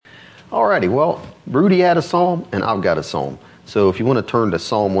Alrighty, well, Rudy had a psalm and I've got a psalm. So if you want to turn to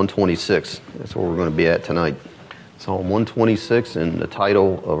Psalm 126, that's where we're going to be at tonight. Psalm 126, and the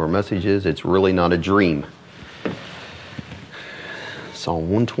title of our message is, It's Really Not a Dream. Psalm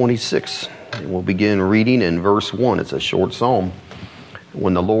 126, and we'll begin reading in verse 1. It's a short psalm.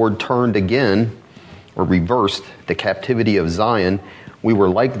 When the Lord turned again, or reversed, the captivity of Zion, we were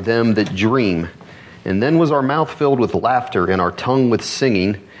like them that dream. And then was our mouth filled with laughter and our tongue with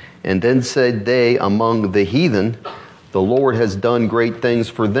singing. And then said they among the heathen, the Lord has done great things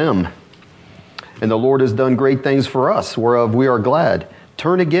for them. And the Lord has done great things for us, whereof we are glad.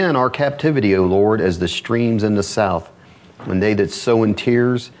 Turn again our captivity, O Lord, as the streams in the south. And they that sow in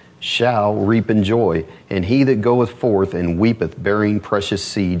tears shall reap in joy. And he that goeth forth and weepeth, bearing precious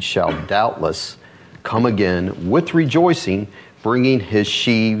seed, shall doubtless come again with rejoicing, bringing his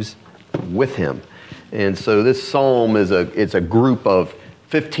sheaves with him. And so this psalm is a group of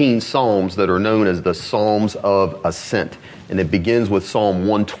 15 psalms that are known as the Psalms of Ascent. And it begins with Psalm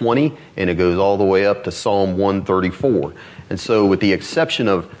 120 and it goes all the way up to Psalm 134. And so with the exception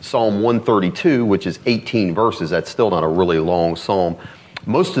of Psalm 132, which is 18 verses, that's still not a really long psalm.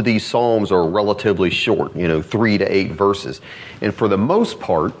 Most of these psalms are relatively short, 3 to 8 verses. And for the most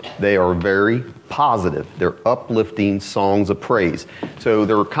part, they are very positive. They're uplifting songs of praise. So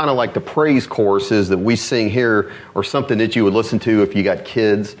they're kind of like the praise choruses that we sing here, or something that you would listen to if you got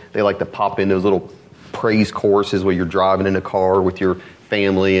kids. They like to pop in those little praise choruses where you're driving in a car with your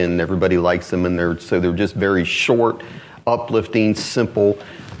family and everybody likes them. And they're just very short, uplifting, simple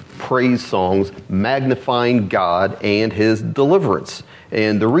praise songs, magnifying God and his deliverance.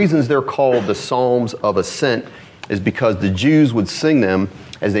 And the reasons they're called the Psalms of Ascent is because the Jews would sing them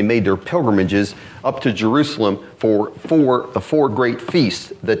as they made their pilgrimages up to Jerusalem for the four great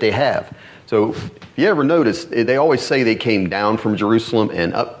feasts that they have. So if you ever notice, they always say they came down from Jerusalem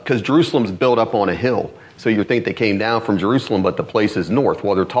and up, because Jerusalem's built up on a hill. So you think they came down from Jerusalem, but the place is north.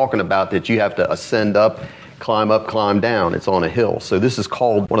 Well, they're talking about that you have to ascend up, climb down. It's on a hill. So this is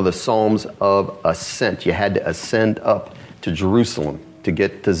called one of the Psalms of Ascent. You had to ascend up to Jerusalem to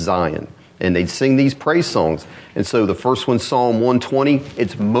get to Zion. And they'd sing these praise songs. And so the first one, Psalm 120,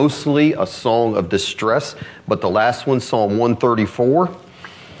 it's mostly a song of distress. But the last one, Psalm 134,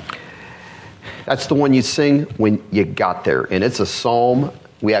 that's the one you sing when you got there. And it's a psalm.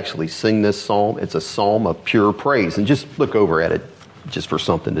 We actually sing this psalm. It's a psalm of pure praise. And just look over at it just for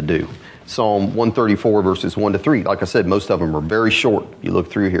something to do. Psalm 134 verses 1 to 3. Like I said, most of them are very short. You look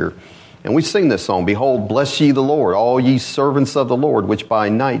through here. And we sing this song, Behold, bless ye the Lord, all ye servants of the Lord, which by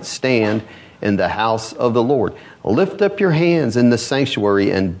night stand in the house of the Lord. Lift up your hands in the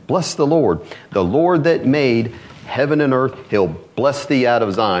sanctuary and bless the Lord that made heaven and earth. He'll bless thee out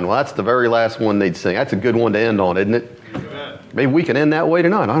of Zion. Well, that's the very last one they'd sing. That's a good one to end on, isn't it? Amen. Maybe we can end that way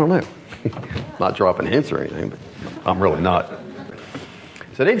tonight. I don't know. Not dropping hints or anything, but I'm really not.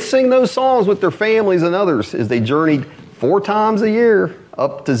 So they'd sing those songs with their families and others as they journeyed 4 times a year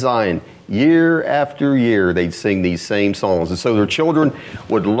up to Zion. Year after year, they'd sing these same songs. And so their children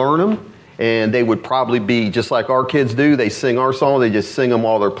would learn them, and they would probably be just like our kids do. They sing our song. They just sing them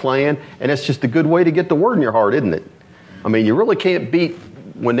while they're playing. And it's just a good way to get the word in your heart, isn't it? I mean, you really can't beat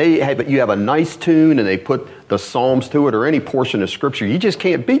when you have a nice tune and they put the Psalms to it or any portion of Scripture. You just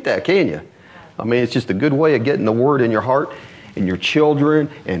can't beat that, can you? I mean, it's just a good way of getting the word in your heart. And your children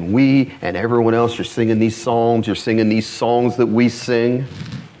and we and everyone else, you're singing these songs. You're singing these songs that we sing.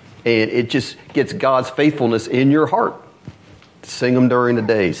 And it just gets God's faithfulness in your heart. Sing them during the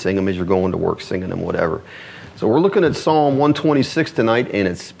day. Sing them as you're going to work. Singing them, whatever. So we're looking at Psalm 126 tonight, and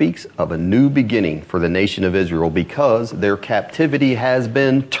it speaks of a new beginning for the nation of Israel because their captivity has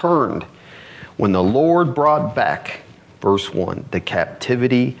been turned. When the Lord brought back, verse 1, the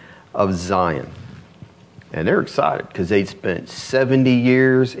captivity of Zion. And they're excited because they'd spent 70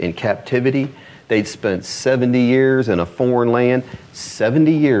 years in captivity. They'd spent 70 years in a foreign land,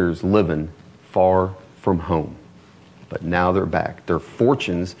 70 years living far from home. But now they're back. Their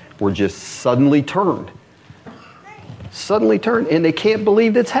fortunes were just suddenly turned. Suddenly turned, and they can't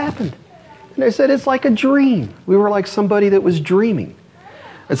believe it's happened. And they said it's like a dream. We were like somebody that was dreaming.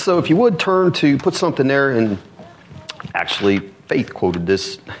 And so if you would turn to, put something there, and actually Faith quoted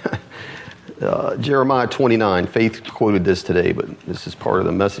this. Jeremiah 29. Faith quoted this today, but this is part of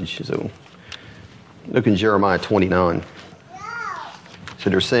the message. So look in Jeremiah 29. So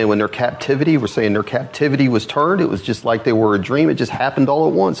they're saying when their captivity, we're saying their captivity was turned. It was just like they were a dream. It just happened all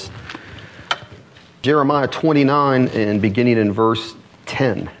at once. Jeremiah 29 and beginning in verse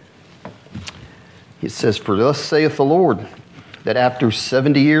 10. It says, For thus saith the Lord, that after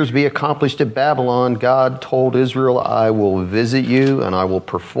 70 years be accomplished at Babylon, God told Israel, I will visit you and I will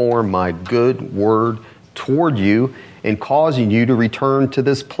perform my good word toward you in causing you to return to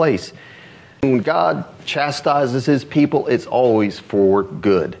this place. When God chastises his people, it's always for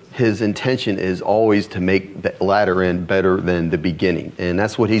good. His intention is always to make the latter end better than the beginning. And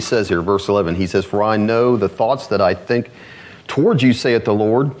that's what he says here, verse 11. He says, for I know the thoughts that I think towards you, saith the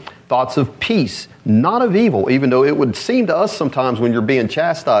Lord, thoughts of peace, not of evil, even though it would seem to us sometimes when you're being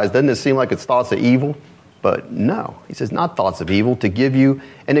chastised, doesn't it seem like it's thoughts of evil? But no, he says, not thoughts of evil, to give you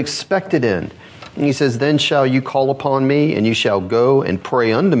an expected end. And he says, then shall you call upon me, and you shall go and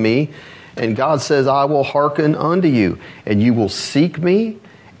pray unto me. And God says, I will hearken unto you, and you will seek me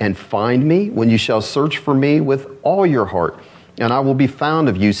and find me when you shall search for me with all your heart. And I will be found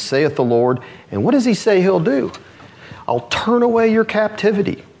of you, saith the Lord. And what does he say he'll do? I'll turn away your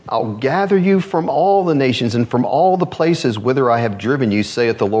captivity. I'll gather you from all the nations and from all the places whither I have driven you,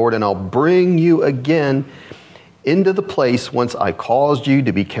 saith the Lord. And I'll bring you again into the place whence I caused you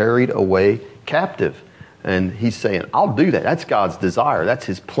to be carried away captive. And he's saying, I'll do that. That's God's desire. That's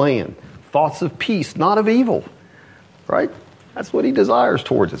his plan. Thoughts of peace, not of evil, right? That's what he desires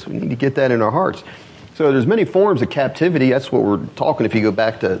towards us. We need to get that in our hearts. So there's many forms of captivity. That's what we're talking. If you go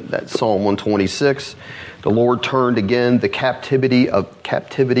back to that Psalm 126, the Lord turned again the captivity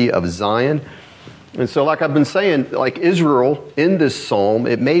of Zion. And so like I've been saying, like Israel in this psalm,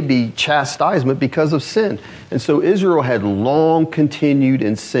 it may be chastisement because of sin. And so Israel had long continued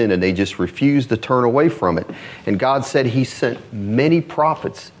in sin and they just refused to turn away from it. And God said he sent many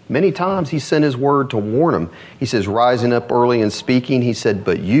prophets. Many times he sent his word to warn them. He says, rising up early and speaking, he said,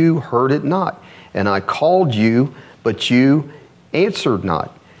 but you heard it not. And I called you, but you answered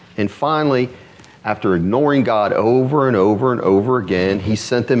not. And finally, after ignoring God over and over and over again, he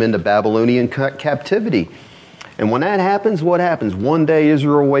sent them into Babylonian captivity. And when that happens, what happens? One day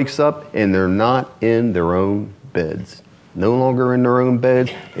Israel wakes up and they're not in their own beds. No longer in their own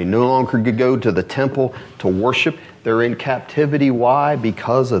beds. They no longer could go to the temple to worship. They're in captivity. Why?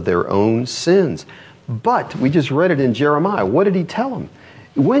 Because of their own sins. But we just read it in Jeremiah. What did he tell them?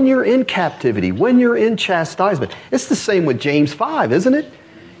 When you're in captivity, when you're in chastisement, it's the same with James 5, isn't it?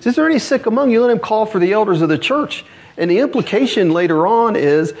 Is there any sick among you? Let him call for the elders of the church. And the implication later on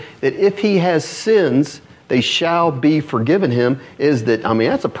is that if he has sins, they shall be forgiven him. Is that, I mean,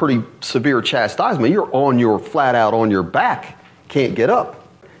 that's a pretty severe chastisement. You're flat out on your back. Can't get up.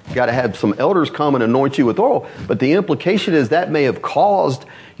 You got to have some elders come and anoint you with oil. But the implication is that may have caused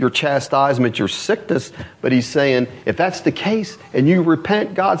your chastisement, your sickness. But he's saying, if that's the case and you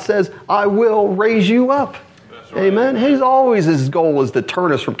repent, God says, I will raise you up. Right. Amen. His goal is to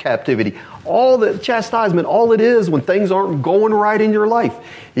turn us from captivity. All the chastisement, all it is when things aren't going right in your life.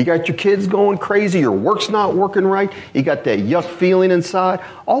 You got your kids going crazy, your work's not working right, you got that yuck feeling inside.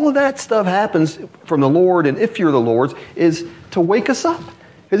 All of that stuff happens from the Lord, and if you're the Lord's, is to wake us up.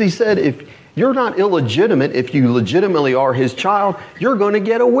 Because he said, if you're not illegitimate, if you legitimately are his child, you're going to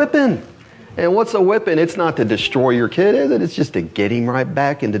get a whipping. And what's a whipping? It's not to destroy your kid, is it? It's just to get him right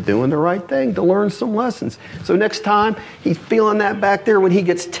back into doing the right thing, to learn some lessons. So next time he's feeling that back there when he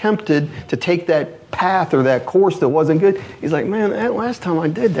gets tempted to take that path or that course that wasn't good, he's like, man, that last time I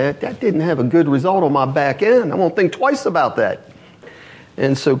did that didn't have a good result on my back end. I won't think twice about that.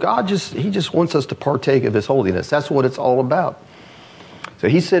 And so God he just wants us to partake of his holiness. That's what it's all about. So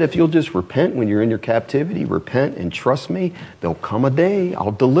he said, if you'll just repent when you're in your captivity, repent and trust me, there'll come a day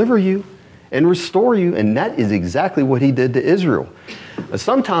I'll deliver you and restore you. And that is exactly what he did to Israel.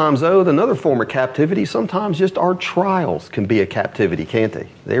 Sometimes, though, another form of captivity, sometimes just our trials can be a captivity, can't they?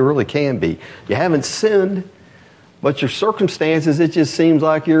 They really can be. You haven't sinned, but your circumstances, it just seems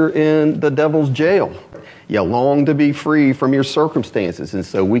like you're in the devil's jail. You long to be free from your circumstances. And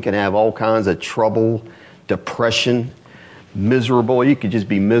so we can have all kinds of trouble, depression, miserable. You could just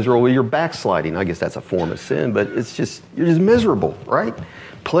be miserable. You're backsliding. I guess that's a form of sin, but you're just miserable, right?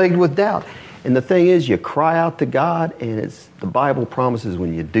 Plagued with doubt. And the thing is, you cry out to God, and the Bible promises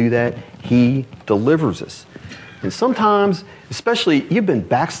when you do that, he delivers us. And sometimes, especially, you've been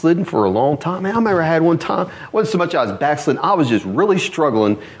backslidden for a long time. Man, I remember I had one time, it wasn't so much I was backslidden, I was just really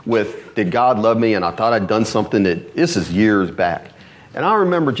struggling with, did God love me? And I thought I'd done something this is years back. And I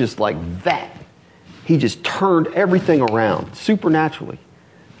remember just like that, he just turned everything around supernaturally.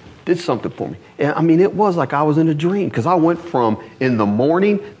 Did something for me. And I mean, it was like I was in a dream, because I went from in the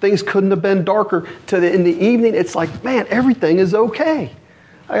morning, things couldn't have been darker, to in the evening, it's like, man, everything is okay.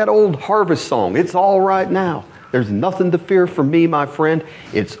 I got an old Harvest song. It's all right now. There's nothing to fear from me, my friend.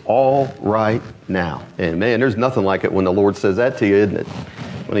 It's all right now. And man, there's nothing like it when the Lord says that to you, isn't it?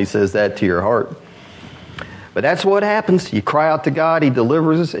 When he says that to your heart. But that's what happens. You cry out to God, He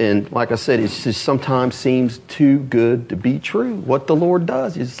delivers us. And like I said, it just sometimes seems too good to be true. What the Lord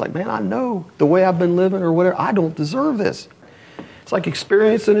does, He's just like, man, I know the way I've been living or whatever, I don't deserve this. It's like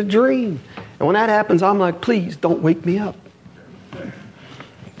experiencing a dream. And when that happens, I'm like, please don't wake me up.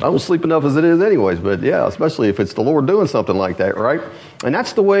 I don't sleep enough as it is anyways, but yeah, especially if it's the Lord doing something like that, right? And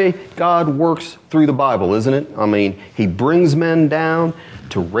that's the way God works through the Bible, isn't it? I mean, He brings men down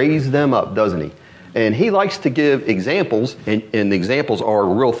to raise them up, doesn't He? And He likes to give examples, and the examples are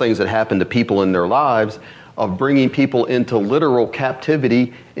real things that happen to people in their lives, of bringing people into literal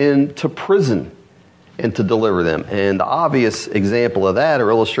captivity, into prison, and to deliver them. And the obvious example of that,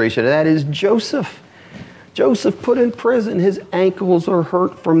 or illustration of that, is Joseph. Joseph put in prison. His ankles are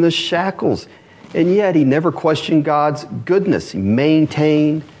hurt from the shackles. And yet he never questioned God's goodness. He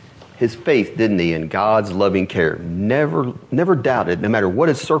maintained his faith, didn't he, in God's loving care. Never doubted, no matter what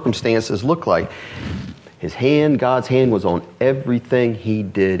his circumstances looked like. His hand, God's hand, was on everything he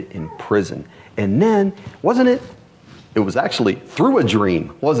did in prison. And then, wasn't it? It was actually through a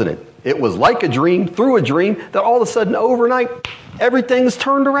dream, wasn't it? It was like a dream, through a dream, that all of a sudden overnight, everything's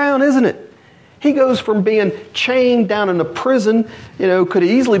turned around, isn't it? He goes from being chained down in a prison, could have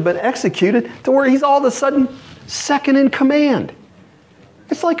easily been executed, to where he's all of a sudden second in command.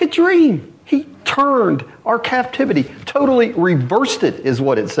 It's like a dream. He turned our captivity, totally reversed it, is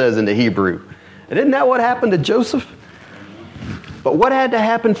what it says in the Hebrew. And isn't that what happened to Joseph? But what had to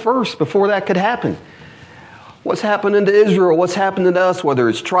happen first before that could happen? What's happening to Israel? What's happening to us, whether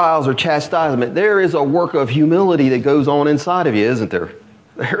it's trials or chastisement? There is a work of humility that goes on inside of you, isn't there?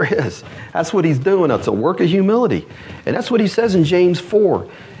 There is. That's what He's doing. It's a work of humility. And that's what He says in James 4.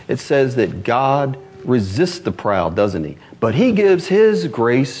 It says that God resists the proud, doesn't He? But He gives His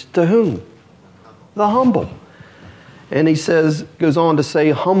grace to whom? The humble. And He says, goes on to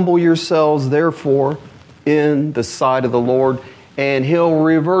say, humble yourselves, therefore, in the sight of the Lord, and He'll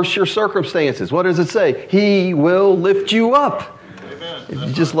reverse your circumstances. What does it say? He will lift you up. Amen. If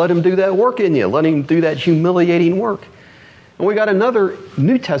you just let Him do that work in you. Let Him do that humiliating work. And we got another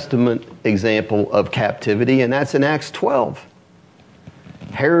New Testament example of captivity, and that's in Acts 12.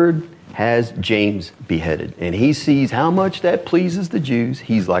 Herod has James beheaded, and he sees how much that pleases the Jews.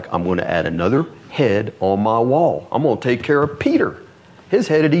 He's like, I'm going to add another head on my wall. I'm going to take care of Peter. His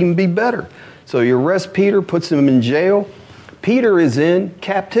head would even be better. So he arrests Peter, puts him in jail. Peter is in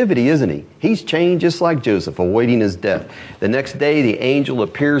captivity, isn't he? He's chained just like Joseph, awaiting his death. The next day, the angel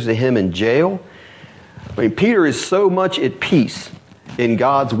appears to him in jail. I mean, Peter is so much at peace in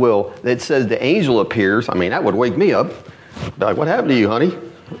God's will that it says the angel appears. I mean, that would wake me up. Be like, what happened to you, honey?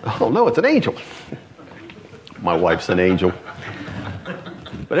 Oh, no, it's an angel. My wife's an angel.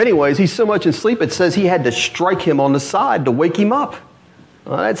 But anyways, he's so much in sleep, it says he had to strike him on the side to wake him up.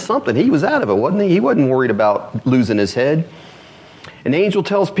 Well, that's something. He was out of it, wasn't he? He wasn't worried about losing his head. An angel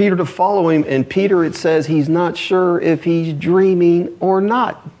tells Peter to follow him, and Peter, it says, he's not sure if he's dreaming or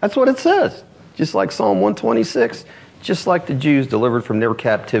not. That's what it says. Just like Psalm 126, just like the Jews delivered from their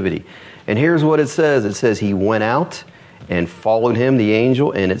captivity. And here's what it says. It says he went out and followed him, the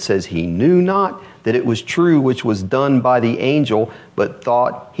angel, and it says he knew not that it was true which was done by the angel, but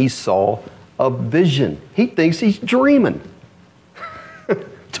thought he saw a vision. He thinks he's dreaming.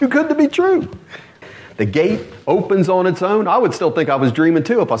 Too good to be true. The gate opens on its own. I would still think I was dreaming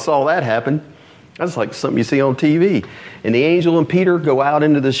too if I saw that happen. That's like something you see on TV. And the angel and Peter go out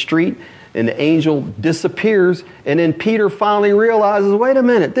into the street, and the angel disappears, and then Peter finally realizes, wait a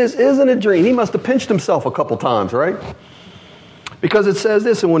minute, this isn't a dream. He must have pinched himself a couple times, right? Because it says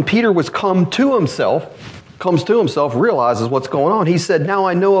this, and when Peter comes to himself, realizes what's going on, he said, now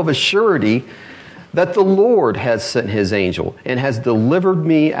I know of a surety that the Lord has sent His angel and has delivered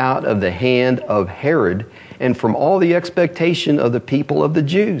me out of the hand of Herod and from all the expectation of the people of the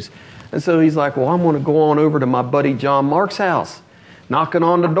Jews. And so he's like, well, I'm going to go on over to my buddy John Mark's house, knocking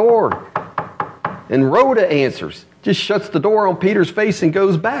on the door. And Rhoda answers, just shuts the door on Peter's face and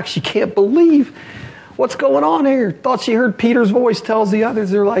goes back. She can't believe what's going on here. Thought she heard Peter's voice, tells the others,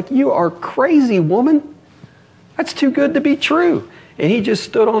 they're like, you are crazy, woman. That's too good to be true. And he just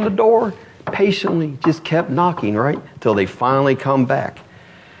stood on the door, patiently just kept knocking, right? Till they finally come back.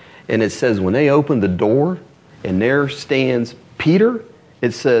 And it says when they opened the door and there stands Peter,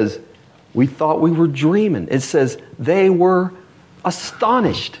 it says, we thought we were dreaming. It says they were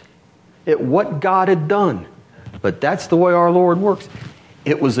astonished at what God had done. But that's the way our Lord works.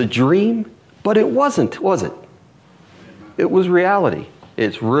 It was a dream, but it wasn't, was it? It was reality.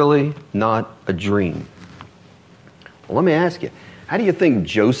 It's really not a dream. Well, let me ask you, how do you think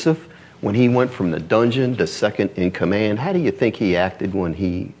Joseph, when he went from the dungeon to second in command, how do you think he acted when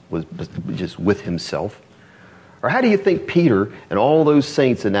he was just with himself? Or how do you think Peter and all those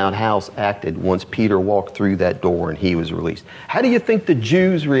saints in that house acted once Peter walked through that door and he was released? How do you think the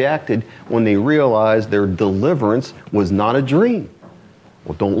Jews reacted when they realized their deliverance was not a dream?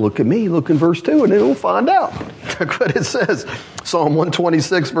 Well, don't look at me. Look in verse 2 and then we'll find out. Look what it says. Psalm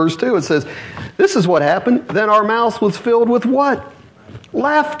 126 verse 2, it says, this is what happened. Then our mouth was filled with what?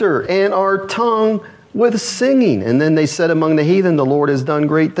 Laughter, and our tongue with singing. And then they said among the heathen, the Lord has done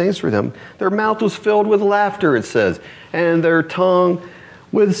great things for them. Their mouth was filled with laughter, it says, and their tongue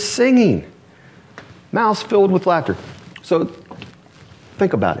with singing. Mouths filled with laughter. So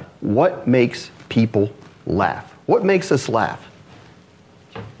think about it. What makes people laugh? What makes us laugh?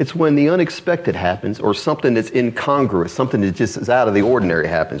 It's when the unexpected happens or something that's incongruous, something that just is out of the ordinary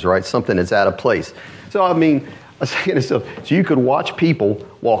happens, right? Something that's out of place. So, I mean, I was saying this stuff. So you could watch people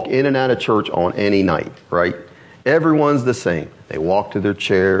walk in and out of church on any night, right? Everyone's the same. They walk to their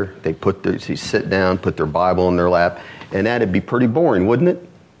chair, they sit down, put their Bible in their lap, and that'd be pretty boring, wouldn't it?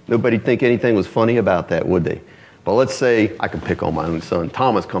 Nobody'd think anything was funny about that, would they? But let's say, I can pick on my own son.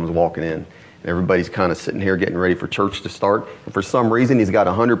 Thomas comes walking in. Everybody's kind of sitting here getting ready for church to start. And for some reason, he's got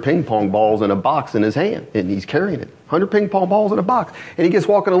 100 ping pong balls in a box in his hand. And he's carrying it. 100 ping pong balls in a box. And he gets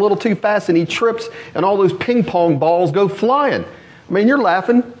walking a little too fast and he trips and all those ping pong balls go flying. I mean, you're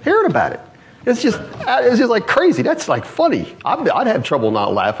laughing hearing about it. It's just like crazy. That's like funny. I'd have trouble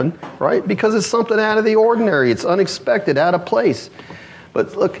not laughing, right? Because it's something out of the ordinary. It's unexpected, out of place.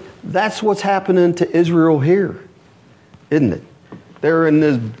 But look, that's what's happening to Israel here, isn't it? They're in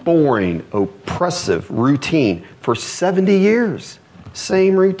this boring, oppressive routine for 70 years.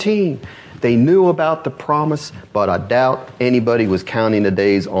 Same routine. They knew about the promise, but I doubt anybody was counting the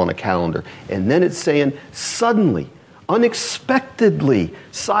days on a calendar. And then it's saying, suddenly, unexpectedly,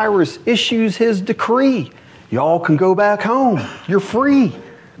 Cyrus issues his decree. Y'all can go back home. You're free.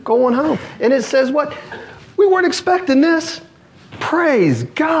 Going home. And it says what? We weren't expecting this. Praise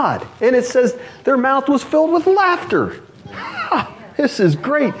God. And it says their mouth was filled with laughter. This is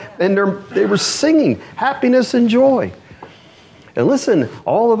great. And they were singing happiness and joy. And listen,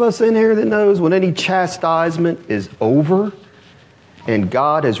 all of us in here that knows when any chastisement is over and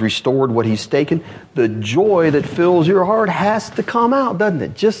God has restored what he's taken, the joy that fills your heart has to come out, doesn't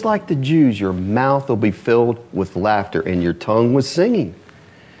it? Just like the Jews, your mouth will be filled with laughter and your tongue with singing.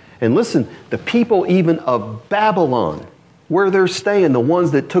 And listen, the people even of Babylon, where they're staying, the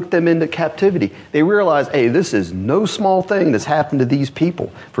ones that took them into captivity, they realize, hey, this is no small thing that's happened to these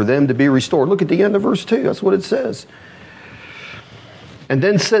people for them to be restored. Look at the end of verse 2. That's what it says. And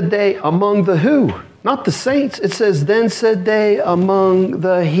then said they among the who? Not the saints. It says, then said they among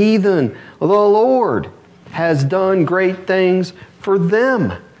the heathen, the Lord has done great things for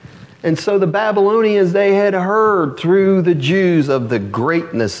them. And so the Babylonians, they had heard through the Jews of the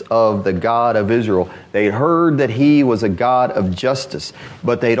greatness of the God of Israel. They heard that he was a God of justice,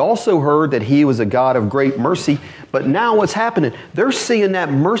 but they'd also heard that he was a God of great mercy. But now what's happening? They're seeing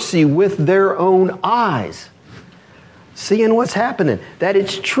that mercy with their own eyes. Seeing what's happening, that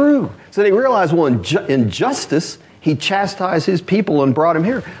it's true. So they realize, well, in justice, he chastised his people and brought him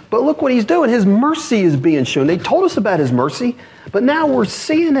here. But look what he's doing. His mercy is being shown. They told us about his mercy, but now we're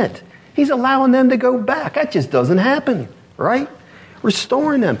seeing it. He's allowing them to go back. That just doesn't happen, right?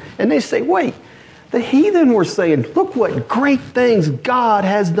 Restoring them. And they say, wait, the heathen were saying, look what great things God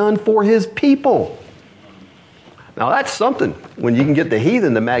has done for his people. Now that's something when you can get the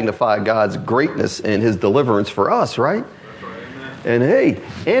heathen to magnify God's greatness and his deliverance for us, right? And hey,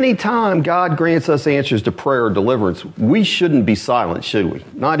 anytime God grants us answers to prayer or deliverance, we shouldn't be silent, should we?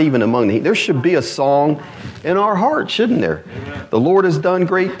 Not even among the heathen. There should be a song in our heart, shouldn't there? Amen. The Lord has done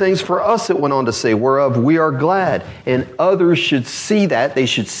great things for us, it went on to say, whereof we are glad. And others should see that. They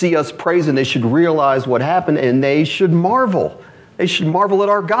should see us praising. They should realize what happened, and they should marvel. They should marvel at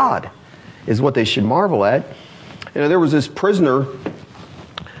our God, is what they should marvel at. You know, there was this prisoner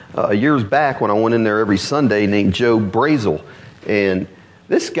years back when I went in there every Sunday named Joe Brazel. And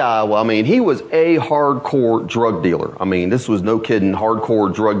this guy, well, I mean, he was a hardcore drug dealer. I mean, this was no kidding,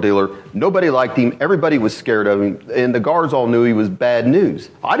 hardcore drug dealer. Nobody liked him. Everybody was scared of him. And the guards all knew he was bad news.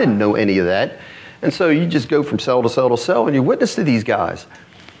 I didn't know any of that. And so you just go from cell to cell to cell and you witness to these guys.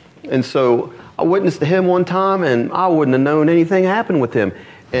 And so I witnessed to him one time and I wouldn't have known anything happened with him.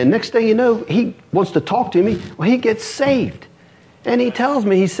 And next thing you know, he wants to talk to me. Well, he gets saved. And he tells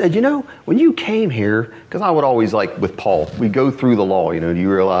me, he said, you know, when you came here, because I would always, like with Paul, we go through the law, you know, do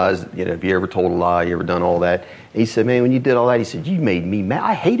you realize, you know, have you ever told a lie, you ever done all that? And he said, man, when you did all that, he said, you made me mad.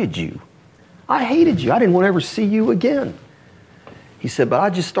 I hated you. I hated you. I didn't want to ever see you again. He said, but I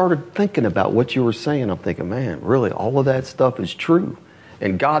just started thinking about what you were saying. I'm thinking, man, really, all of that stuff is true.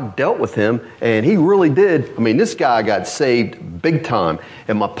 And God dealt with him, and he really did. I mean, this guy got saved big time.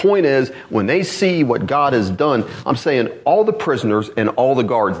 And my point is, when they see what God has done, I'm saying all the prisoners and all the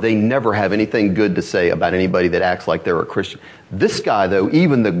guards, they never have anything good to say about anybody that acts like they're a Christian. This guy, though,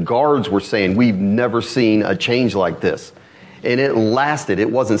 even the guards were saying, we've never seen a change like this. And it lasted. It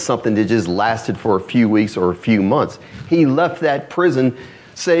wasn't something that just lasted for a few weeks or a few months. He left that prison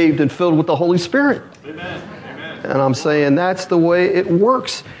saved and filled with the Holy Spirit. Amen. And I'm saying that's the way it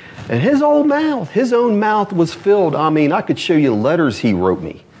works. And his own mouth was filled. I mean, I could show you letters he wrote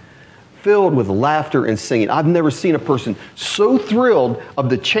me, filled with laughter and singing. I've never seen a person so thrilled of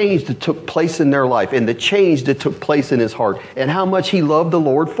the change that took place in their life and the change that took place in his heart and how much he loved the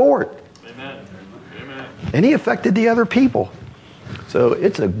Lord for it. Amen. Amen. And he affected the other people. So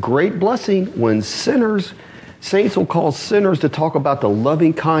it's a great blessing when saints will call sinners to talk about the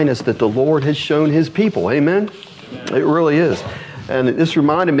loving kindness that the Lord has shown his people. Amen? Amen. It really is. And this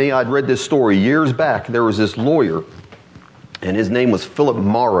reminded me, I'd read this story years back. There was this lawyer, and his name was Philip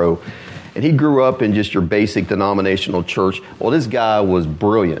Morrow. And he grew up in just your basic denominational church. Well, this guy was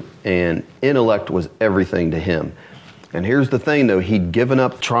brilliant, and intellect was everything to him. And here's the thing, though. He'd given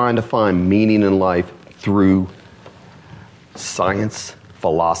up trying to find meaning in life through science,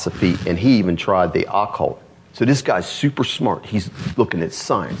 philosophy, and he even tried the occult. So this guy's super smart. He's looking at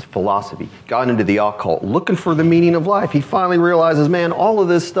science, philosophy, got into the occult, looking for the meaning of life. He finally realizes, man, all of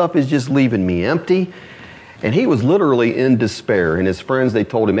this stuff is just leaving me empty. And he was literally in despair. And his friends, they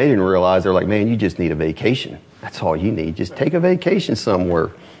told him, they didn't realize, they're like, man, you just need a vacation. That's all you need. Just take a vacation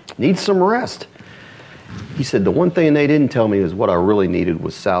somewhere. Need some rest. He said, the one thing they didn't tell me is what I really needed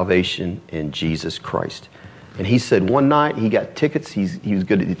was salvation in Jesus Christ. And he said one night he got tickets. He was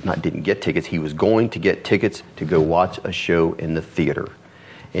didn't get tickets. He was going to get tickets to go watch a show in the theater.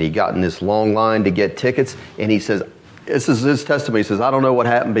 And he got in this long line to get tickets. And he says, this is his testimony. He says, I don't know what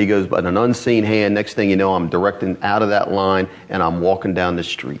happened, but he goes, but an unseen hand, next thing you know, I'm directing out of that line and I'm walking down the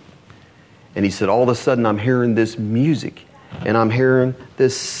street. And he said, all of a sudden I'm hearing this music and I'm hearing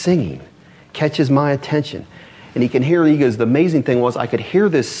this singing. Catches my attention. And he goes, the amazing thing was I could hear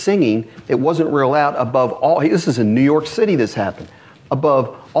this singing. It wasn't real loud above all. This is in New York City this happened.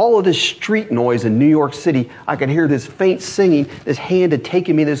 Above all of this street noise in New York City, I could hear this faint singing. This hand had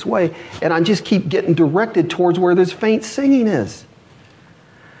taken me this way. And I just keep getting directed towards where this faint singing is.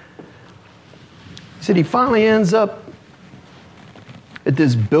 He said he finally ends up at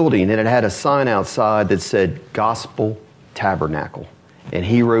this building, and it had a sign outside that said Gospel Tabernacle. And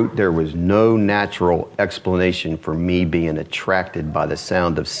he wrote, there was no natural explanation for me being attracted by the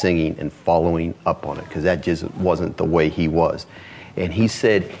sound of singing and following up on it, because that just wasn't the way he was. And he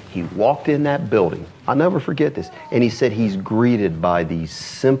said he walked in that building. I'll never forget this. And he said he's greeted by these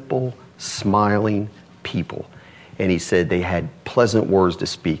simple, smiling people. And he said they had pleasant words to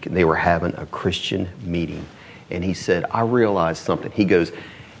speak, and they were having a Christian meeting. And he said, I realized something. He goes,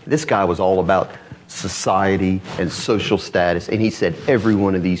 this guy was all about society and social status. And he said, every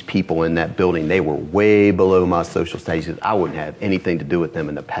one of these people in that building, they were way below my social status. He said, I wouldn't have anything to do with them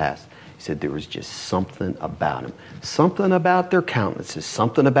in the past. He said, there was just something about them, something about their countenances,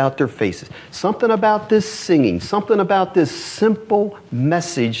 something about their faces, something about this singing, something about this simple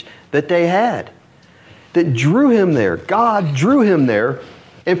message that they had that drew him there. God drew him there.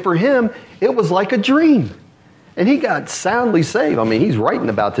 And for him, it was like a dream. And he got soundly saved. I mean, he's writing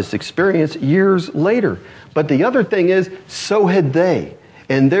about this experience years later. But the other thing is, so had they.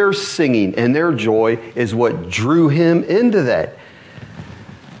 And their singing and their joy is what drew him into that.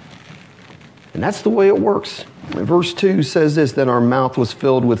 And that's the way it works. Verse 2 says this, then our mouth was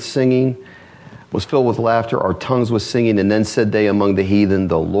filled with singing, was filled with laughter, our tongues was singing, and then said they among the heathen,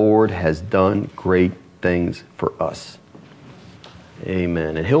 the Lord has done great things for us.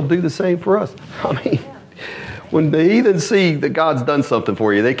 Amen. And he'll do the same for us. I mean, when the heathen see that God's done something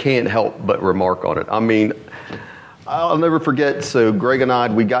for you, they can't help but remark on it. I mean, I'll never forget. So Greg and I,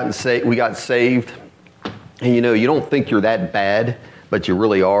 we got saved. And you know, you don't think you're that bad, but you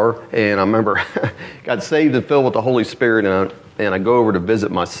really are. And I remember got saved and filled with the Holy Spirit. And I go over to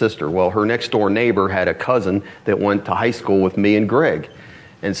visit my sister. Well, her next door neighbor had a cousin that went to high school with me and Greg.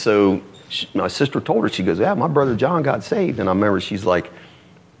 And so my sister told her, she goes, yeah, my brother John got saved. And I remember she's like,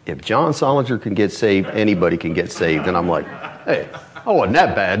 if John Solinger can get saved, anybody can get saved. And I'm like, hey, I wasn't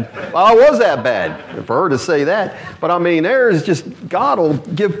that bad. Well, I was that bad for her to say that. But I mean, there's just, God will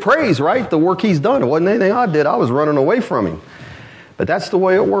give praise, right? The work he's done. It wasn't anything I did. I was running away from him. But that's the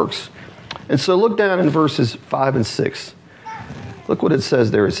way it works. And so look down in verses 5 and 6. Look what it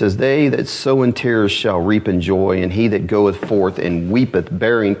says there. It says, they that sow in tears shall reap in joy, and he that goeth forth and weepeth,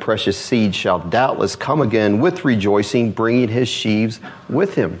 bearing precious seed, shall doubtless come again with rejoicing, bringing his sheaves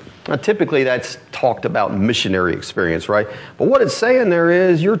with him. Now, typically that's talked about missionary experience, right? But what it's saying there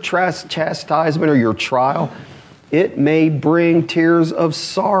is your chastisement or your trial, it may bring tears of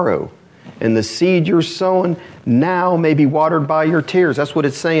sorrow. And the seed you're sowing now may be watered by your tears. That's what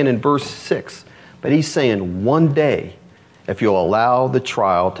it's saying in verse 6. But he's saying one day, if you'll allow the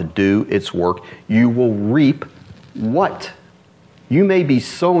trial to do its work, you will reap what? You may be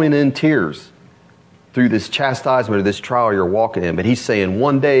sowing in tears through this chastisement or this trial you're walking in. But he's saying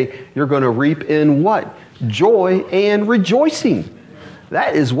one day you're going to reap in what? Joy and rejoicing.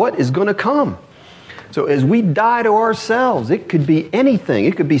 That is what is going to come. So as we die to ourselves, it could be anything.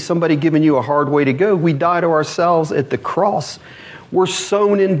 It could be somebody giving you a hard way to go. We die to ourselves at the cross. We're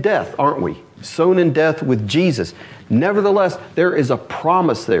sown in death, aren't we? Sown in death with Jesus. Nevertheless, there is a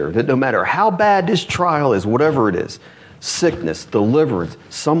promise there that no matter how bad this trial is, whatever it is, sickness, deliverance,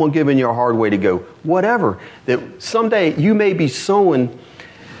 someone giving you a hard way to go, whatever, that someday you may be sowing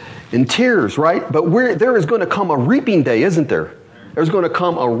in tears, right? But there is going to come a reaping day, isn't there? There's going to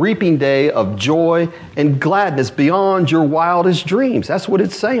come a reaping day of joy and gladness beyond your wildest dreams. That's what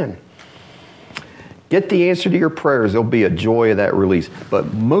it's saying. Get the answer to your prayers. There'll be a joy of that release.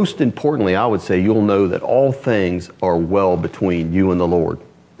 But most importantly, I would say you'll know that all things are well between you and the Lord.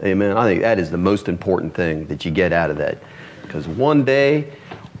 Amen. I think that is the most important thing that you get out of that. Because one day,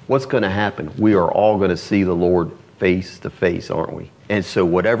 what's going to happen? We are all going to see the Lord face to face, aren't we? And so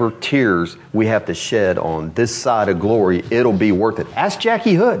whatever tears we have to shed on this side of glory, it'll be worth it. Ask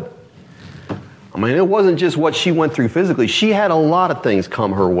Jackie Hood. I mean, it wasn't just what she went through physically. She had a lot of things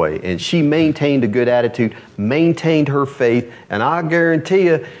come her way, and she maintained a good attitude, maintained her faith, and I guarantee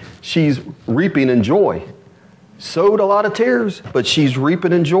you, she's reaping in joy. Sowed a lot of tears, but she's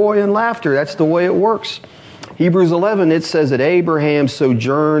reaping in joy and laughter. That's the way it works. Hebrews 11, it says that Abraham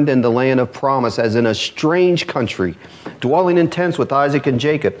sojourned in the land of promise as in a strange country, dwelling in tents with Isaac and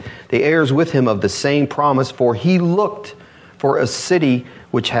Jacob, the heirs with him of the same promise, for he looked for a city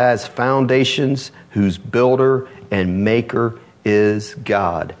which has foundations, whose builder and maker is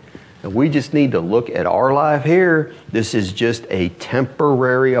God. And we just need to look at our life here. This is just a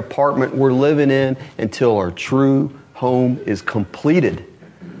temporary apartment we're living in until our true home is completed.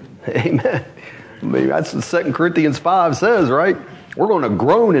 Amen. I mean, that's what 2 Corinthians 5 says, right? We're going to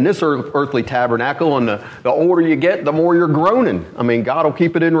groan in this earthly tabernacle, and the older you get, the more you're groaning. I mean, God will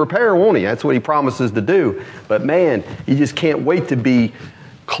keep it in repair, won't he? That's what he promises to do. But man, you just can't wait to be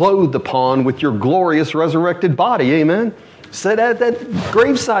clothed upon with your glorious resurrected body. Amen. Said at that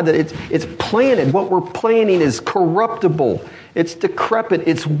graveside that it's planted. What we're planting is corruptible. It's decrepit.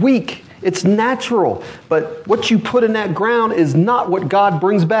 It's weak. It's natural. But what you put in that ground is not what God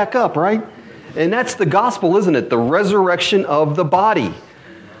brings back up, right? And that's the gospel, isn't it? The resurrection of the body.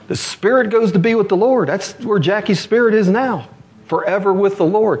 The spirit goes to be with the Lord. That's where Jackie's spirit is now. Forever with the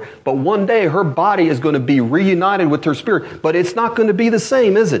Lord. But one day her body is going to be reunited with her spirit. But it's not going to be the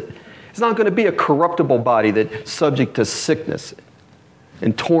same, is it? It's not going to be a corruptible body that's subject to sickness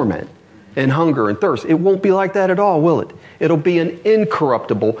and torment and hunger and thirst. It won't be like that at all, will it? It'll be an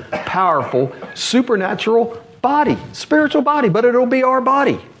incorruptible, powerful, supernatural body, spiritual body, but it'll be our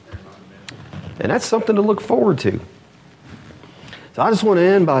body. And that's something to look forward to. So I just want to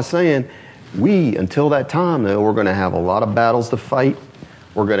end by saying, until that time, though, we're going to have a lot of battles to fight.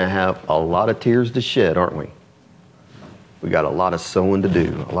 We're going to have a lot of tears to shed, aren't we? We got a lot of sowing to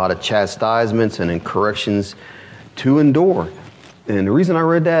do, a lot of chastisements and corrections to endure. And the reason I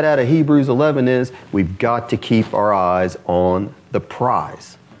read that out of Hebrews 11 is we've got to keep our eyes on the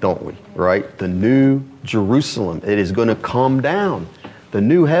prize, don't we? Right? The new Jerusalem. It is going to come down. The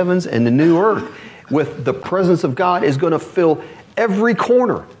new heavens and the new earth with the presence of God is going to fill every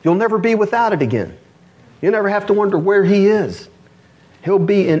corner. You'll never be without it again. You'll never have to wonder where he is. He'll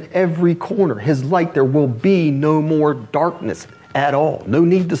be in every corner. His light, there will be no more darkness at all. No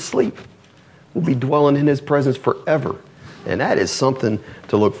need to sleep. We'll be dwelling in his presence forever. And that is something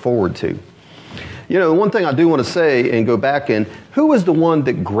to look forward to. You know, the one thing I do want to say and go back in, who is the one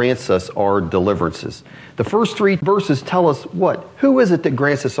that grants us our deliverances? The first 3 verses tell us what? Who is it that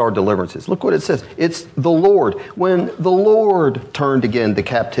grants us our deliverances? Look what it says. It's the Lord. When the Lord turned again the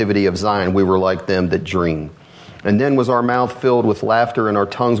captivity of Zion, we were like them that dream. And then was our mouth filled with laughter and our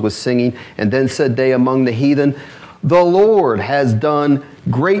tongues with singing. And then said they among the heathen, the Lord has done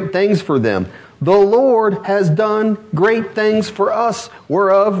great things for them. The Lord has done great things for us,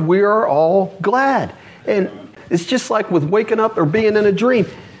 whereof we are all glad. And it's just like with waking up or being in a dream.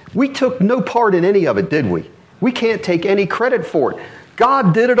 We took no part in any of it, did we? We can't take any credit for it.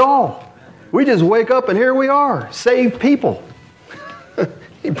 God did it all. We just wake up and here we are, saved people.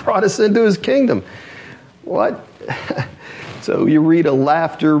 He brought us into his kingdom. What? So you read of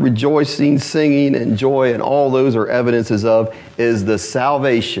laughter, rejoicing, singing, and joy, and all those are evidences of is the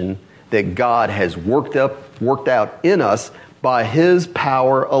salvation that God has worked out in us by his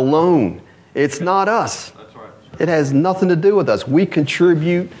power alone. It's not us. That's right. It has nothing to do with us. We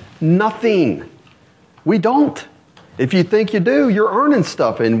contribute nothing. We don't. If you think you do, you're earning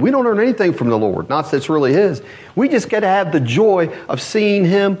stuff, and we don't earn anything from the Lord. Not that it's really his. We just got to have the joy of seeing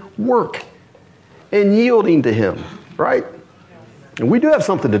him work and yielding to him, right? And we do have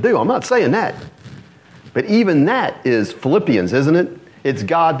something to do. I'm not saying that. But even that is Philippians, isn't it? It's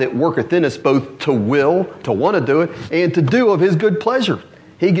God that worketh in us both to will, to want to do it, and to do of his good pleasure.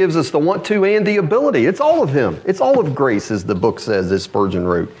 He gives us the want to and the ability. It's all of him. It's all of grace, as the book says, that Spurgeon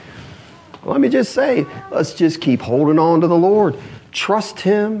wrote. Let me just say, let's just keep holding on to the Lord. Trust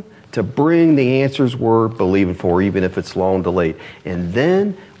him to bring the answers we're believing for, even if it's long delayed. And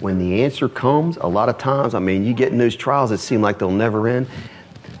then when the answer comes, a lot of times, you get in those trials that seem like they'll never end.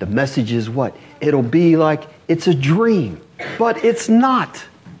 The message is what? It'll be like it's a dream, but it's not.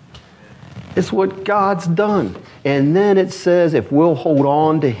 It's what God's done. And then it says if we'll hold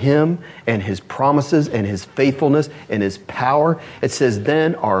on to him and his promises and his faithfulness and his power, it says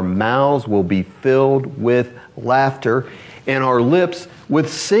then our mouths will be filled with laughter and our lips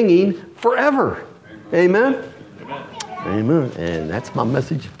with singing forever. Amen? Amen. And that's my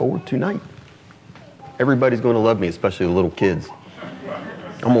message for tonight. Everybody's going to love me, especially the little kids.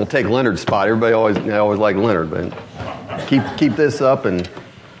 I'm going to take Leonard's spot. Everybody always like Leonard, but keep this up and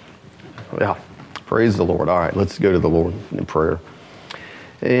yeah, praise the Lord. All right, let's go to the Lord in prayer.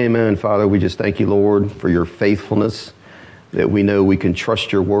 Amen. Father, we just thank you, Lord, for your faithfulness, that we know we can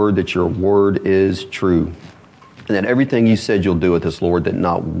trust your word, that your word is true, and that everything you said you'll do with us, Lord, that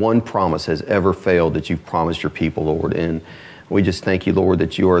not one promise has ever failed that you've promised your people, Lord. And we just thank you, Lord,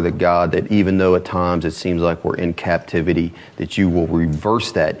 that you are the God that even though at times it seems like we're in captivity, that you will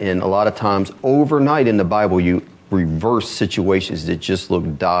reverse that. And a lot of times overnight in the Bible, you reverse situations that just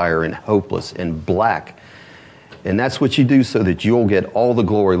look dire and hopeless and black. And that's what you do so that you'll get all the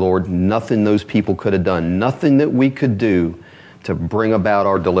glory, Lord. Nothing those people could have done, nothing that we could do to bring about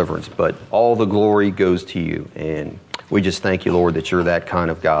our deliverance, but all the glory goes to you. And we just thank you, Lord, that you're that kind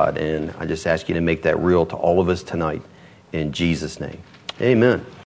of God. And I just ask you to make that real to all of us tonight in Jesus' name. Amen.